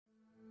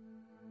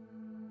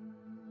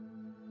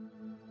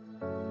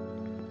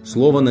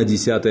Слово на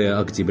 10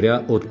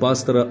 октября от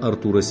пастора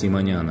Артура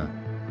Симоняна.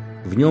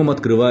 В нем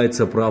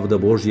открывается правда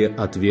Божья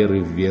от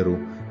веры в веру,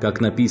 как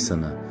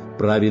написано: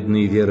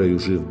 «Праведный верою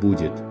жив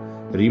будет».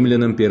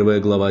 Римлянам 1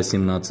 глава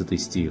 17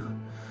 стих.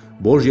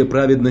 Божья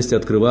праведность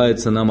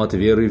открывается нам от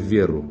веры в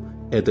веру.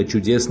 Это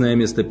чудесное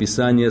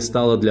местописание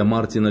стало для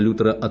Мартина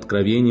Лютера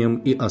откровением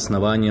и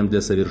основанием для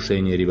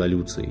совершения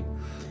революции.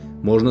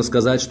 Можно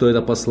сказать, что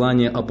это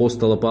послание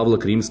апостола Павла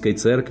к Римской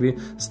церкви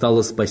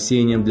стало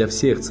спасением для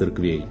всех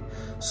церквей.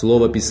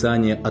 Слово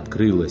Писания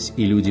открылось,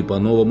 и люди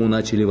по-новому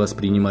начали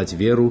воспринимать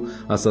веру,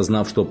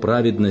 осознав, что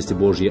праведность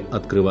Божья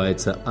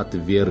открывается от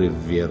веры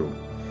в веру.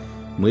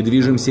 Мы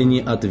движемся не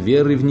от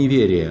веры в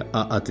неверие,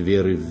 а от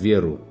веры в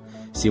веру.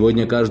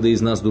 Сегодня каждый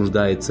из нас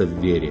нуждается в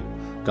вере.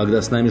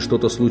 Когда с нами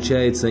что-то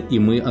случается, и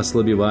мы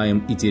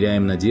ослабеваем и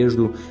теряем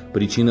надежду,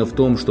 причина в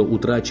том, что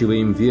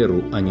утрачиваем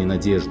веру, а не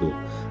надежду.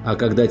 А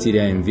когда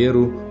теряем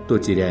веру, то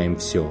теряем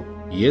все.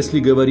 Если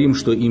говорим,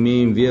 что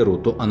имеем веру,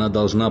 то она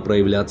должна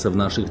проявляться в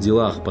наших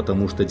делах,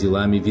 потому что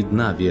делами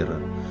видна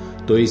вера.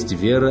 То есть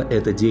вера –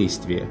 это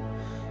действие.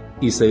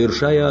 И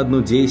совершая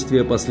одно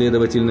действие,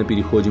 последовательно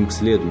переходим к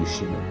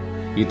следующему.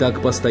 И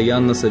так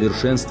постоянно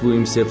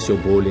совершенствуемся все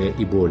более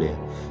и более.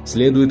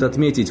 Следует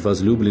отметить,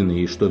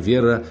 возлюбленные, что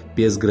вера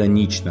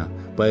безгранична,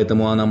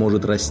 поэтому она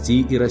может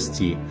расти и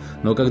расти.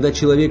 Но когда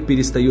человек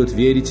перестает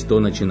верить,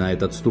 то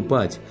начинает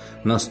отступать.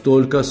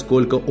 Настолько,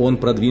 сколько он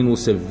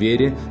продвинулся в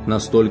вере,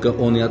 настолько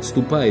он и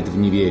отступает в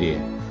неверие.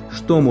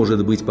 Что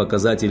может быть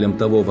показателем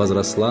того,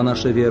 возросла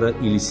наша вера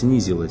или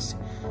снизилась?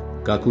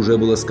 Как уже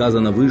было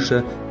сказано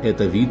выше,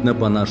 это видно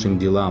по нашим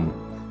делам.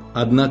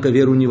 Однако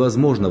веру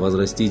невозможно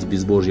возрастить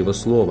без Божьего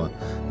Слова.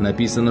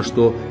 Написано,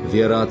 что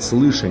вера от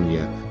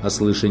слышания, а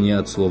слышание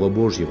от Слова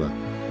Божьего.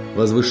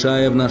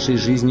 Возвышая в нашей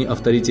жизни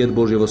авторитет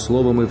Божьего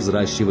Слова, мы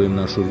взращиваем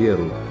нашу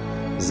веру.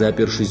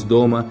 Запершись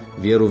дома,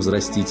 веру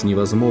взрастить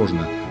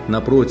невозможно.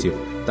 Напротив,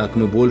 так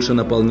мы больше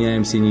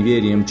наполняемся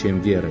неверием,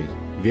 чем верой.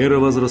 Вера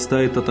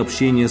возрастает от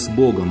общения с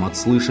Богом, от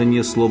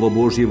слышания Слова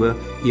Божьего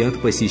и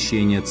от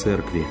посещения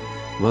церкви.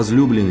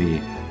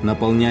 Возлюбленные,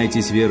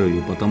 наполняйтесь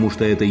верою, потому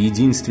что это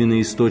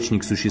единственный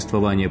источник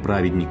существования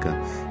праведника.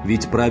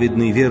 Ведь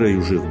праведный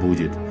верою жив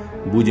будет.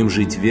 Будем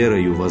жить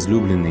верою,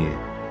 возлюбленные.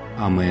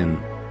 Амен.